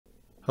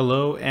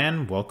Hello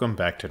and welcome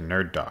back to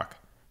Nerd Doc.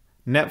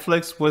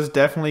 Netflix was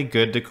definitely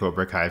good to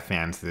Cobra Kai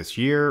fans this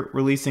year,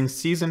 releasing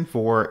Season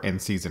 4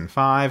 and Season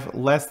 5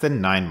 less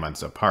than 9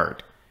 months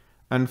apart.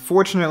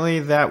 Unfortunately,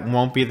 that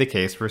won't be the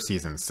case for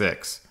Season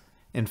 6.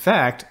 In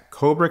fact,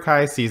 Cobra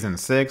Kai Season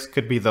 6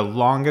 could be the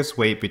longest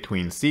wait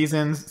between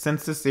seasons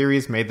since the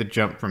series made the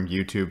jump from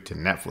YouTube to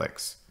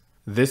Netflix.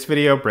 This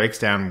video breaks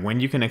down when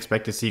you can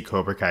expect to see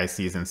Cobra Kai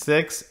Season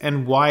 6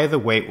 and why the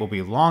wait will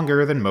be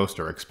longer than most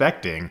are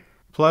expecting.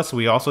 Plus,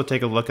 we also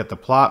take a look at the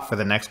plot for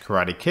the next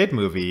Karate Kid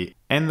movie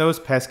and those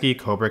pesky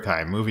Cobra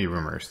Kai movie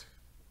rumors.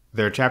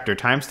 There are chapter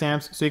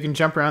timestamps, so you can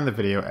jump around the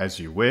video as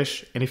you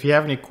wish, and if you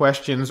have any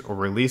questions or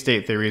release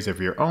date theories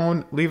of your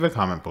own, leave a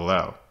comment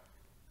below.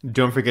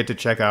 Don't forget to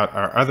check out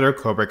our other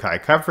Cobra Kai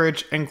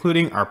coverage,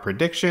 including our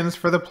predictions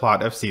for the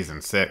plot of Season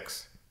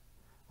 6.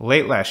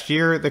 Late last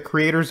year, the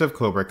creators of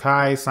Cobra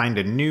Kai signed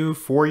a new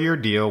 4-year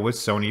deal with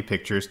Sony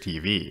Pictures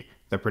TV,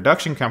 the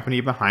production company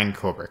behind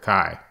Cobra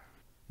Kai.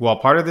 While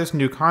part of this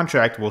new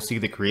contract will see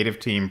the creative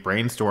team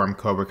brainstorm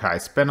Cobra Kai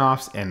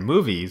spin-offs and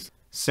movies,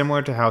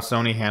 similar to how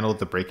Sony handled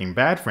the Breaking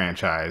Bad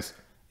franchise,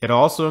 it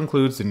also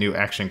includes the new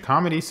action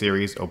comedy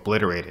series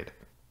Obliterated.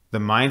 The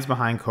minds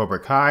behind Cobra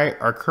Kai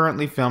are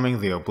currently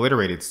filming the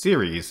Obliterated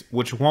series,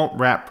 which won't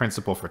wrap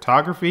principal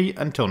photography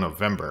until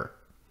November.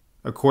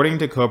 According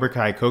to Cobra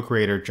Kai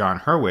co-creator John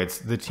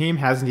Hurwitz, the team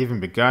hasn't even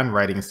begun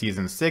writing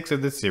Season 6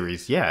 of the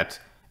series yet,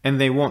 and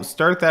they won't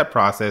start that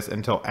process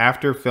until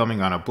after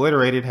filming on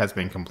Obliterated has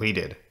been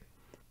completed.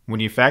 When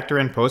you factor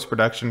in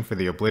post-production for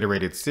the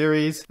Obliterated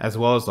series, as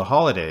well as the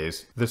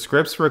holidays, the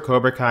scripts for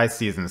Cobra Kai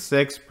Season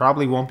 6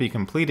 probably won't be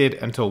completed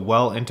until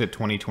well into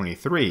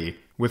 2023,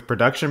 with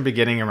production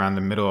beginning around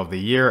the middle of the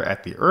year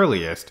at the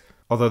earliest,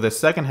 although the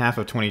second half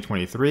of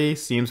 2023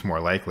 seems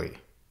more likely.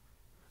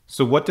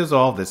 So what does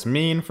all of this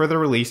mean for the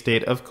release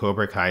date of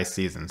Cobra Kai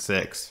Season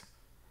 6?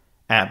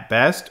 At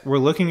best, we're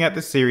looking at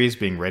the series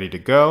being ready to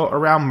go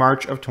around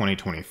March of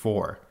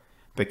 2024.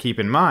 But keep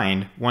in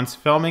mind, once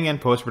filming and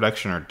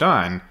post-production are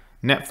done,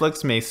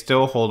 Netflix may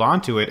still hold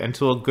on to it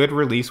until a good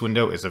release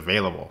window is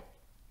available.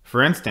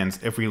 For instance,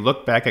 if we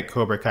look back at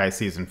Cobra Kai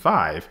Season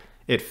 5,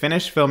 it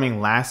finished filming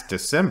last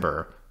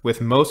December,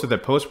 with most of the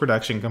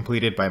post-production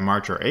completed by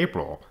March or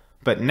April,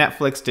 but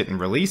Netflix didn't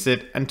release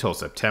it until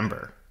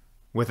September.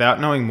 Without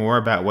knowing more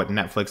about what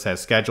Netflix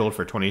has scheduled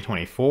for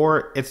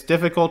 2024, it's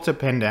difficult to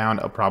pin down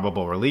a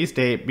probable release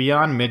date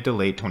beyond mid to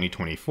late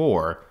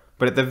 2024,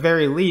 but at the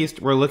very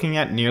least, we're looking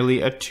at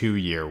nearly a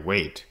 2-year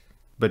wait.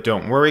 But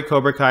don't worry,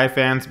 Cobra Kai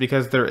fans,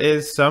 because there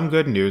is some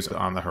good news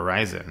on the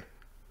horizon.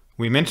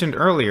 We mentioned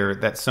earlier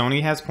that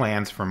Sony has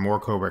plans for more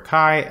Cobra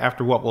Kai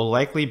after what will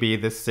likely be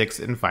the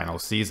 6th and final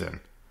season.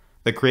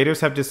 The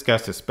creators have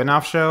discussed a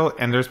spin-off show,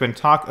 and there's been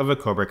talk of a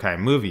Cobra Kai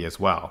movie as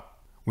well.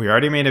 We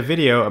already made a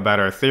video about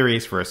our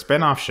theories for a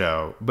spin-off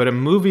show, but a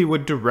movie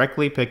would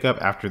directly pick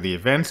up after the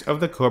events of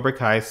the Cobra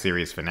Kai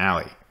series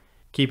finale.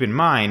 Keep in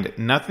mind,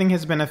 nothing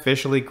has been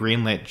officially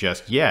greenlit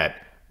just yet,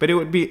 but it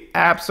would be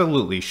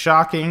absolutely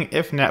shocking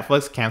if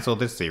Netflix canceled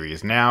the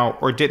series now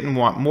or didn't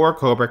want more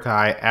Cobra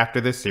Kai after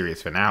the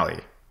series finale.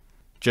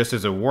 Just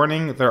as a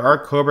warning, there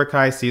are Cobra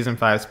Kai Season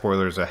 5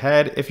 spoilers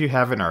ahead if you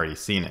haven't already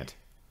seen it.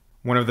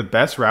 One of the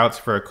best routes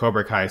for a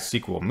Cobra Kai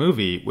sequel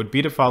movie would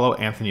be to follow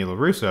Anthony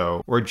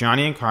LaRusso or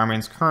Johnny and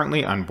Carmen's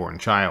currently unborn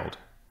child.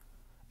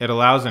 It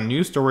allows a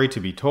new story to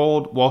be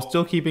told while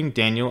still keeping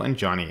Daniel and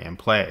Johnny in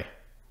play.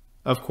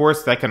 Of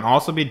course, that can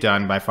also be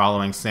done by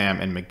following Sam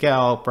and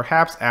Miguel,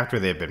 perhaps after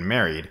they've been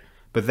married,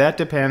 but that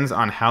depends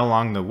on how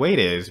long the wait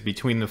is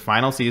between the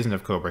final season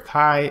of Cobra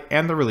Kai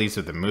and the release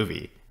of the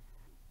movie.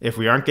 If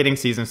we aren't getting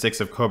Season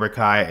 6 of Cobra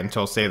Kai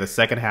until, say, the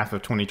second half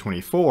of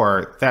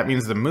 2024, that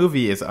means the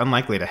movie is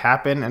unlikely to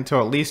happen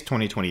until at least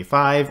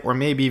 2025 or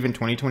maybe even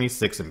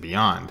 2026 and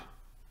beyond.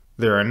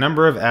 There are a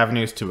number of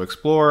avenues to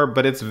explore,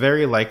 but it's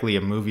very likely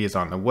a movie is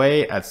on the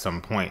way at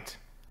some point.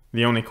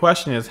 The only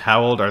question is,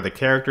 how old are the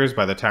characters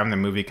by the time the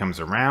movie comes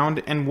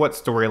around, and what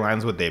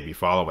storylines would they be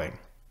following?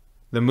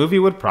 The movie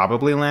would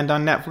probably land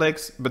on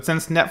Netflix, but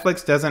since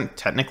Netflix doesn't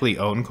technically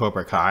own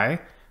Cobra Kai,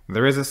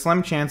 there is a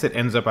slim chance it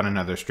ends up on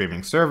another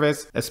streaming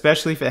service,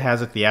 especially if it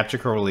has a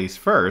theatrical release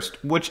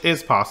first, which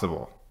is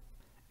possible.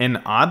 In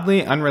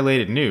oddly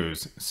unrelated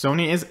news,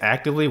 Sony is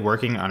actively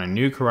working on a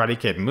new Karate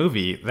Kid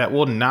movie that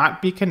will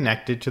not be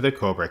connected to the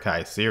Cobra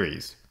Kai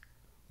series.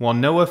 While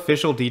no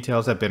official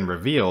details have been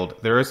revealed,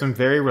 there are some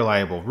very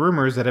reliable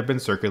rumors that have been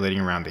circulating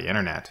around the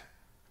internet.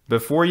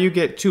 Before you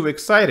get too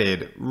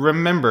excited,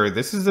 remember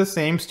this is the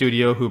same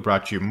studio who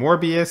brought you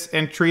Morbius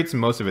and treats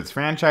most of its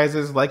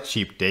franchises like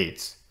cheap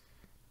dates.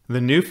 The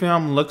new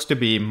film looks to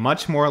be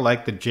much more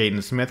like the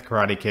Jaden Smith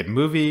Karate Kid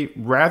movie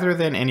rather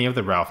than any of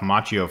the Ralph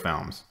Macchio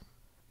films.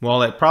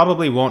 While it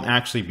probably won't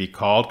actually be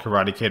called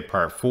Karate Kid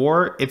Part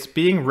 4, it's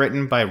being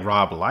written by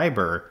Rob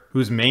Liber,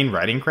 whose main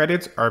writing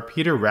credits are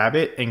Peter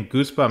Rabbit and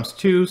Goosebumps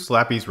 2: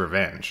 Slappy's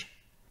Revenge.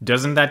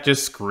 Doesn't that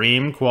just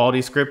scream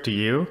quality script to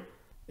you?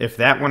 If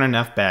that weren't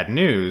enough bad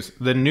news,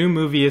 the new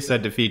movie is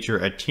said to feature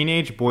a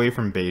teenage boy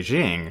from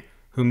Beijing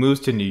who moves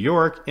to New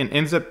York and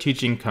ends up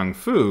teaching kung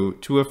fu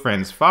to a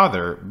friend's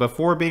father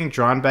before being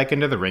drawn back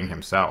into the ring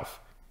himself.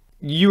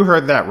 You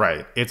heard that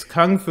right, it's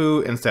kung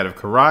fu instead of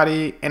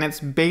karate, and it's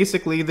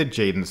basically the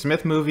Jaden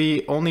Smith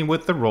movie, only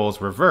with the roles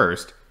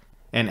reversed,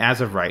 and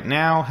as of right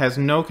now has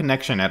no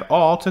connection at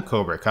all to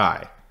Cobra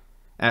Kai.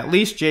 At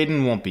least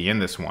Jaden won't be in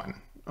this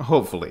one.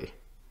 Hopefully.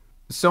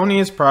 Sony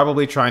is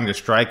probably trying to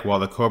strike while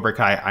the Cobra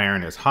Kai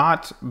iron is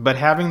hot, but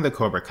having the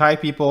Cobra Kai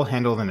people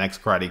handle the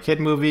next Karate Kid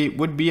movie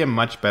would be a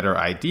much better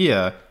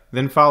idea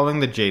than following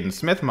the Jaden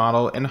Smith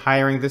model and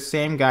hiring the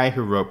same guy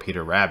who wrote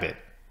Peter Rabbit.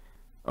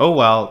 Oh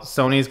well,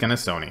 Sony's gonna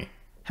Sony.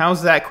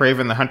 How's that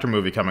Kraven the Hunter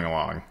movie coming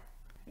along?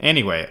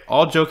 Anyway,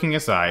 all joking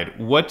aside,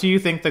 what do you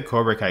think the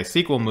Cobra Kai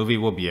sequel movie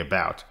will be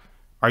about?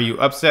 Are you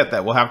upset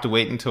that we'll have to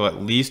wait until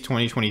at least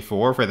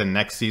 2024 for the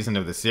next season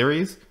of the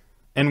series?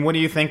 And what do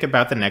you think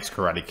about the next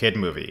Karate Kid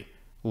movie?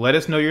 Let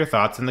us know your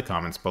thoughts in the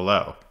comments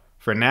below.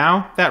 For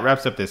now, that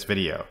wraps up this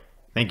video.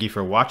 Thank you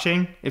for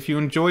watching. If you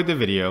enjoyed the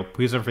video,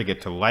 please don't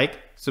forget to like,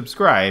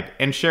 subscribe,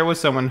 and share with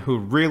someone who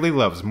really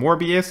loves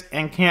Morbius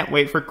and can't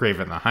wait for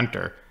Kraven the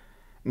Hunter.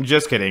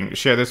 Just kidding,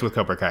 share this with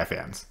Cobra Kai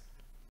fans.